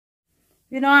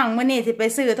พี่น้องมื้อนี้สิไป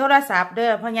ซื้อโทรศัพท์เด้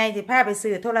อพ่อใหญ่สิพาไป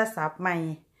ซื้อโทรศัพท์ใหม่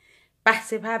ไป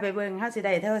สิพาไปเบิ่งเฮาสิไ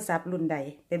ด้โทรศัพท์รุ่นใด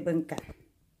ไปเบิ่งกัน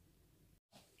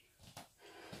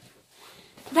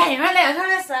ได้มาแล้วโท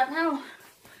รศัพท์เฮา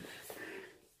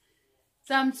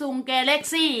Samsung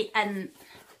Galaxy อัน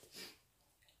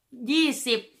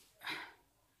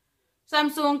20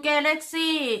 Samsung Galaxy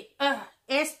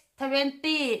S20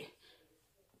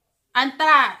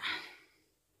 Ultra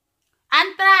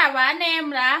หวานเนม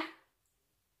ล่ะ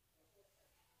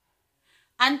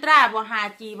อันตราบ่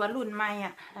 5G บ่รุ่นใหม่อ่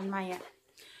ะอันใหม่อ่ะ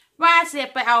ว่าเสีย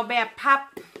ไปเอาแบบพับ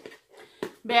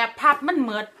มันเห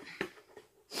มือด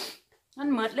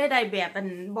เลยได้แบบอัน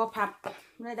บ่พับ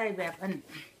ไม่ได้แบบอัน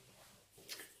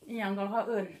อย่างก็เขาเ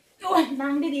อิ่นโอ้ยนั่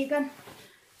งดีๆกัน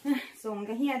ส่งก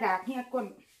ระเฮียดากเฮียก้น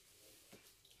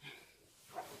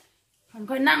มัน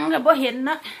ค่อยนั่งแล้วบ่เห็น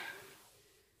นะ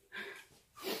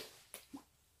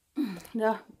เดี๋ย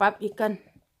วปรับอีกกัน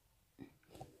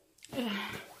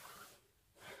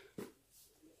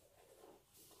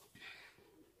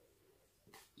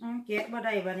เก็บบ่ไ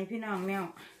ด้บัดนี้พี่น้องแมว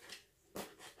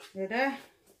เดี๋ยวเด้อ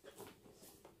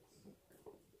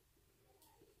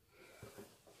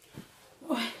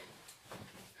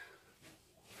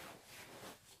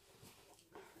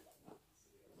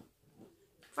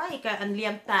ไฟกับอันเหลี่ย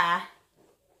มตา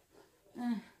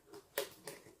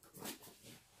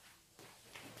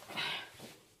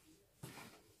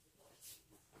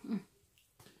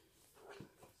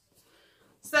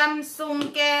Samsung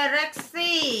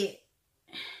Galaxy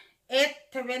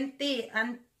S20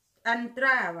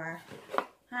 Ultra ว่ะ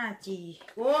 5G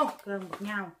โอ้เครื่องบักเ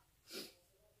งา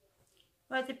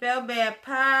ว่าจะไปเอาแบบ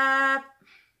พับ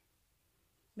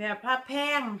แพ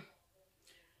ง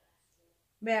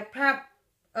แบบพับ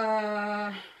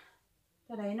เ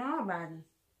ท่าไหร่เนาะบาท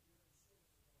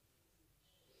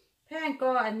แพง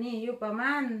ก็อันนี้อยู่ประม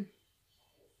าณ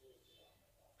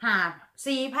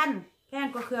4,000แพง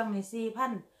ก็เครื่องนี่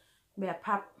4,000แบบ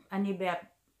พับอันนี้แบบ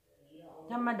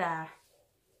ธรรมดา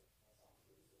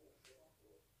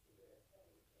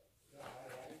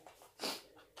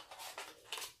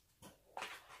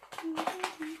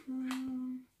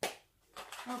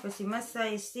เอาไปสิมาใส่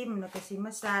ซิมแล้วก็สิม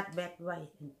าชาร์จแบตไว้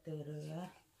เตอเลย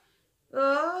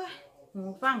หู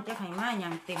ฟังจะให้มาอย่า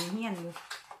งเต็มเฮียนเลย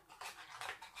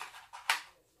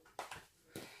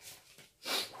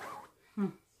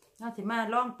น่าสิมา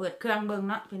ลองเปิดเครื่องเบิ่ง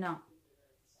เนาะพี่น้อง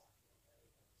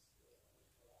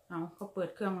เขาเปิด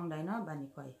เครื่องมองใดเนาะบ้านนี้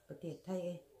ข่อยประเทศไทย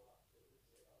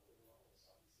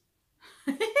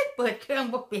เปิดเครื่อง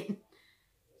บ่เป็น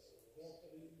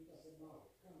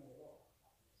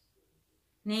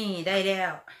นี่ได้แล้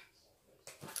ว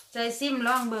ใจซิมล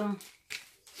องเบิ่ง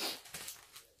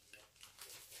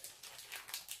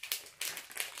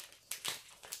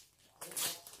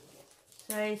ใ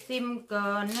ส่ซิมก่อ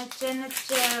นนะจ๊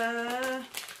ะ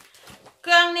เค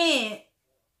รื่องนี่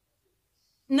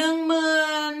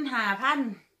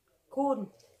15,000 คูณ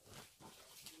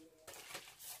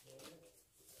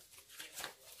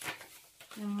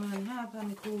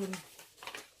15,000 คูณ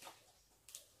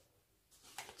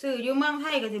ซื้ออยู่เมืองไท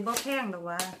ยก็สิบ่แพงดอก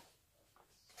ว่า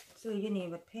ซื้ออยู่นี่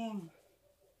บัดแพง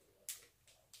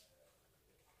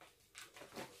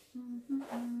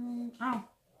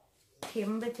เข็ม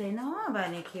ไปใจเนาะบ้าน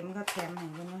นี้เข็มก็แถมให้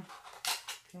กันนะ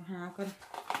เดี๋ยวหาก่อน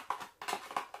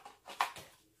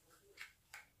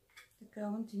แต่เก่า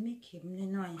มันจะไม่เข็ม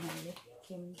น้อยๆให้เลยเ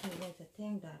ข็มที่ว่าจะแท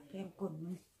งดาบแทงก้น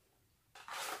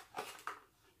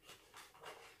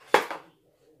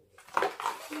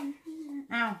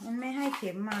มันไม่ให้เ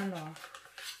ข็มมาหรอ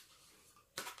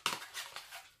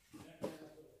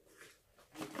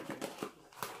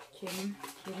เ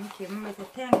ข็มมันจะ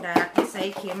แทงดาบไม่ใส่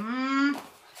เข็ม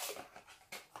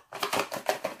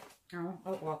เอ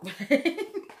าออกไป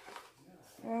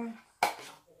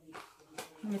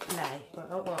ไม่เป็นไรก็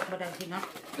เอาออกมาได้ทีเนาะ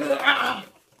คื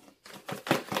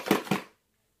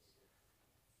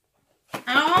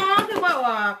อว่าอ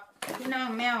อกพี่น้อง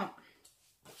แมว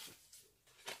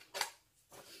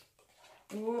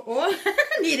โอ้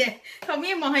นี่เด็กเขามี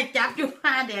มองให้จับอยู่ผ้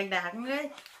าแดกดักเลย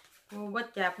บ่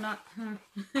จับเนาะ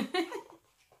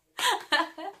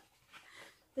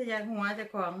จะอยากหัวจะ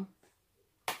ของ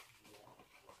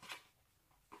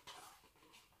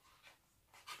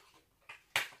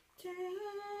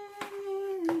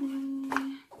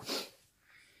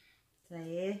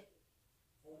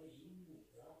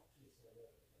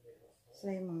ใ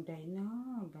ส่มองใดเนา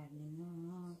ะแบบนี้เนา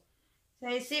ะใส่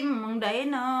ซิมมองใด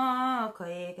เนาะข่อ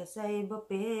ยก็ใส่บ่เ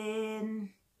ป็น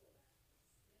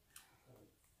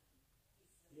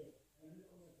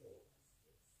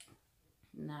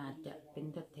น่าจะเป็น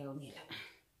แถวๆนี่แหละ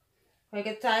ข่อย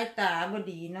ก็ใช้ตาบ่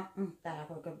ดีเนาะตา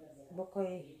ข่อยก็ บ่ค่อย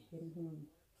เห็นหู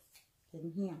เห็น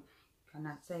เหี้ยงขน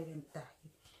าดใส่แว่นตา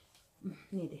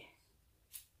นี่เด้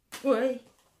โอ้ย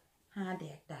หาแด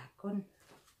กดากคน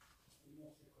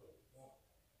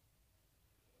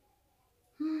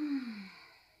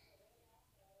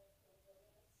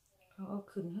เขาเอา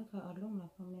ขึ้นให้เขาเอาลงแล้ว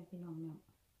พ่อแม่พี่น้องเนี่ย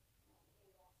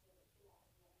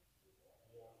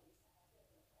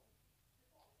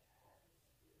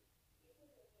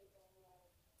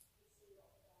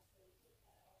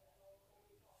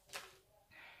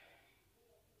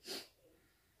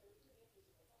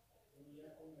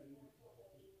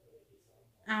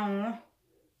เอา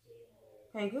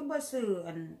ใครคือบ่ซื้อ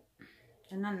อั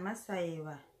นนั้นมาใส่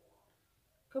ว่ะ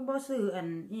คือบ่ซื้ออัน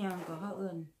อีหยังก็เขาเ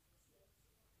อิ้น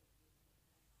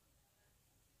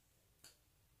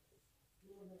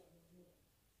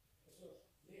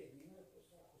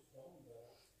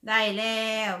ได้แล้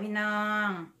วพี่น้อ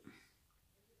ง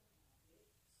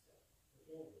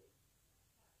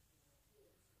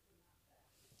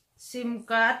ซิม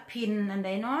การ์ดพินอันใด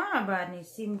เนาะบาดนี้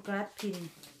ซิมการ์ดพิน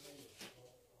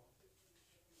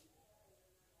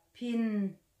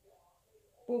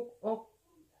ปุกอก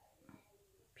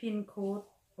พินโค้ด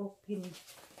อกพิน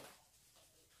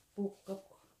ปุกกับ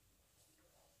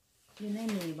อยู่ใน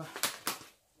นี่บ่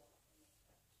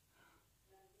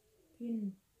พิน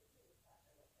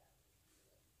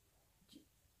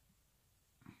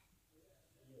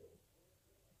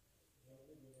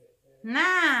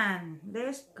นั่น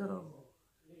let's go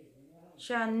ช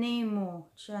านิโม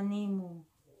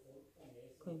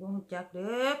ข่อยบ่รู้จักเ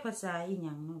ด้อภาษาอีห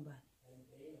ยังเนาะบัด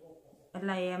อะไ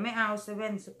รอะไม่เอาเซเว่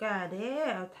นสกาเด้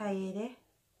เอาไทยเด้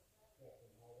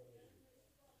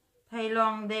ไทยลอ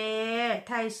งเด้ไ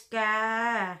ทยสกา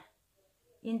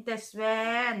อินเตอร์สแว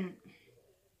น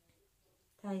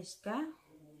ไทยสกา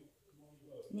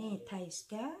นี่ไทยส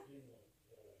กา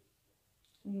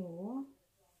อยู่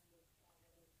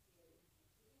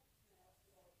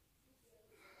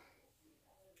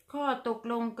ข้อตก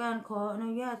ลงการขออนุ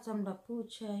ญาตสำหรับผู้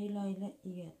ใช้รายละเ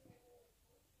อียด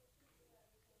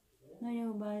นโย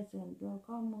บายส่วนตัว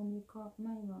ข้อมูลวิเคราะห์ไ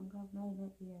ม่บังคับรายละ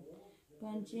เอียดก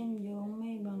ารเชื่อมโยงไ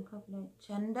ม่บังคับเลย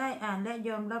ฉันได้อ่านและย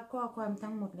อมรับข้อความ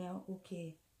ทั้งหมดแล้วโอเค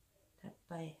ถัดไ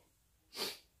ป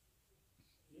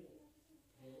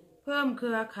เพิ่มเค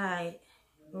รือข่าย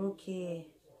โอเค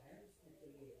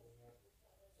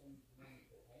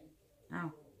เอา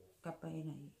กลับไปไ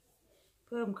หนเ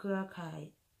พิ่มเครือข่าย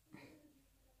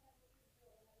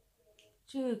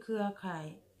ชื่อเครือข่าย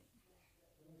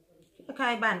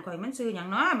บ้านข่อยมันซื้ออย่าง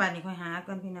น้อยบ้านนี้ข่อยหา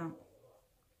กันพี่น้อง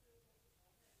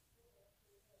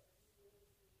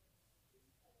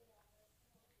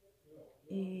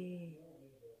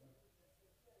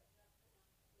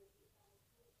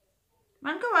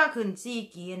มันก็ว่าขึ้น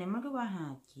4 กีเนี่ยมันก็ว่า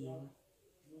5 กี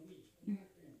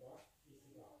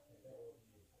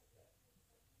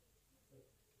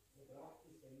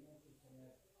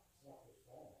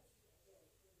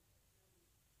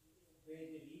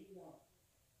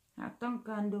หากต้อง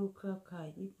การดูเครือข่าย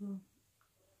ที่เพิ่ม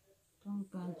ต้อง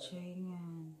การใช้งา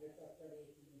น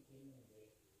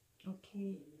โอเค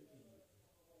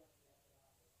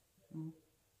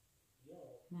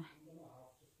นะ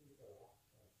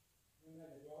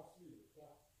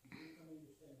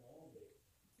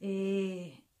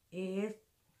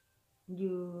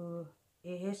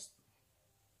ASUS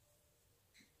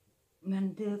บัน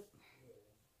ทึก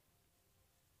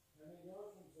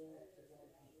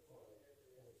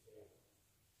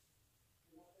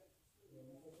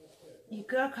อีก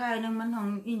เครือข่ายหนึ่งมันของ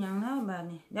อีหยังนะบ้าน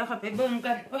นี้เดี๋ยวขับไปเบิ่ง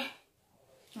กันโอ้ย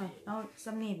เอา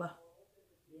ซ้ำนี่บ่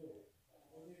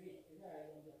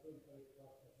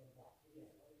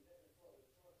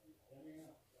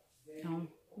เอา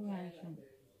ผู้ใหญ่ฉัน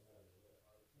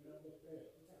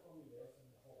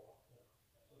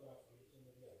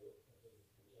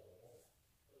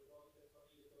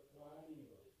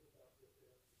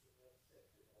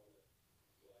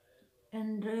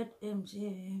Android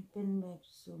MCA เป็นแบบ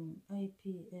สุ่ม IP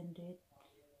Android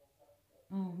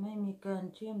ไม่มีการ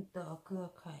เชื่อมต่อเครือ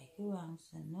ข่ายคือวาง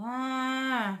สันนะ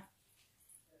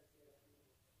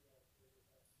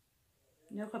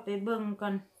เดี๋ยวขับไปเบิ่งกั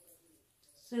น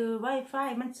ซื้อ Wi-Fi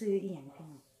มันซื้ออีหยังพี่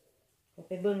น้องขับไ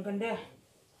ปเบิ่งกันเด้อ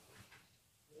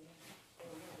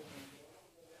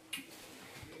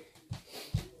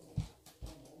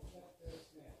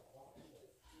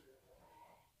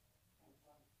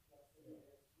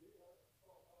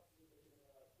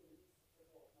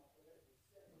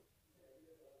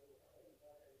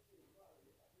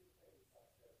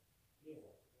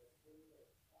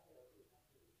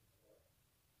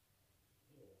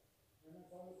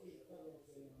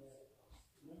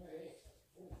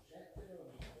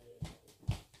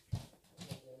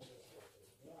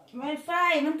ไวไฟ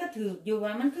มันก็ถืออยู่ว่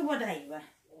ามันคือบ่ได้วะ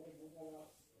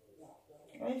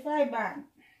ไวไฟบ้าน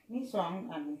มี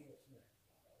2 อัน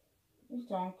มี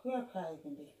2 เครือข่ายกั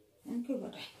นดิมันคือบ่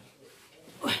ได้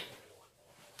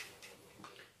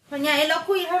พ่อใหญ่เรา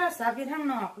คุยโทรศัพท์อยู่ทาง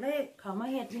นอกเลยเขามา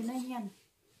เฮ็ดอยู่ในเฮียน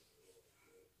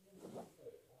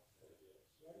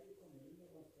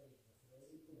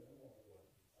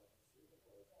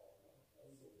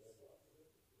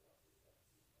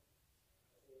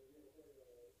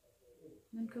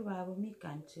นั่นคือว่าบ่มีก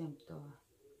ารเชื่อมต่อ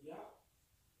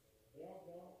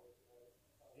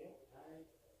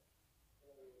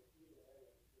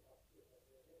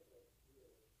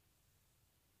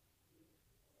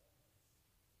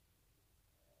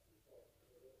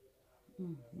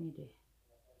นี่เด้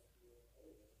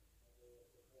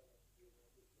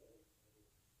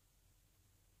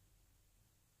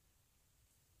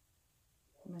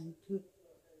มันทึก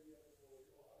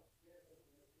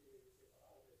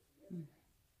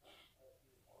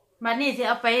บัดนี้สิเ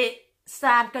อาไปส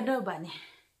าดกันเด้อบัดนี้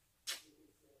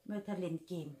เมื่อถ้าเล่นเ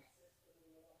กม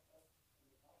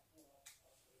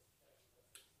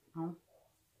เอา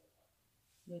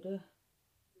เด้อ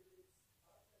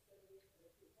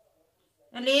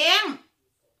เลี้ยง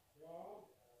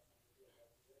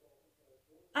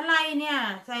อะไรเนี่ย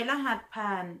ใส่รหัสผ่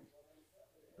าน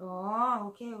อ๋อโอ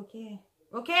เค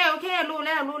รู้แ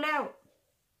ล้ว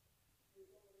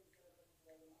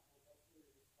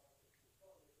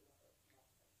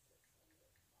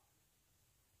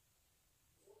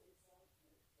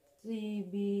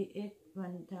CBX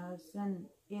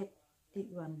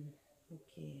 1081โอ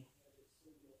เค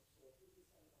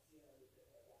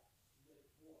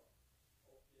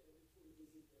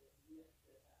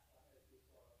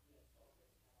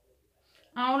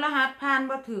เอารหัสผ่าน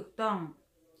บ่ถูกต้อง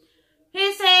พี่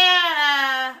เซ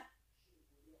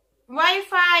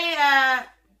Wi-Fi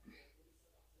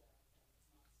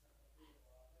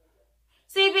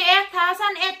CBX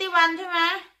 1081ใช่ไหม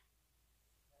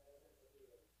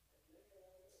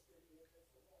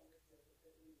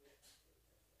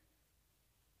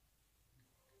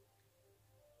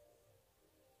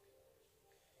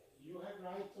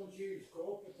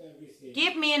กิ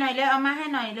ฟมีหน่อยเลยเอามาให้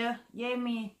หน่อยเลยเย่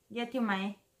มีเย่ที่ไหม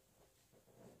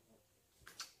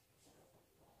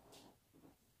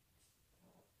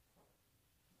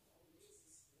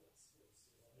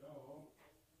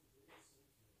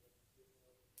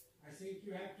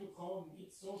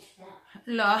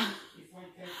เหรอ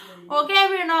โอเค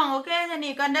พี่น้องโอเคที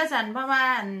นี้ก่อนเด้อสันเพราะว่า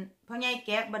พ่อใหญ่แก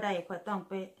ะบ่ได้ขอต้องไ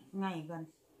ปไงก่อน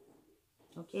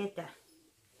โอเคจ้ะ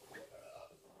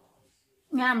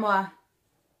งามบ่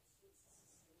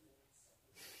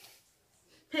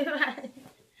บ๊ายบาย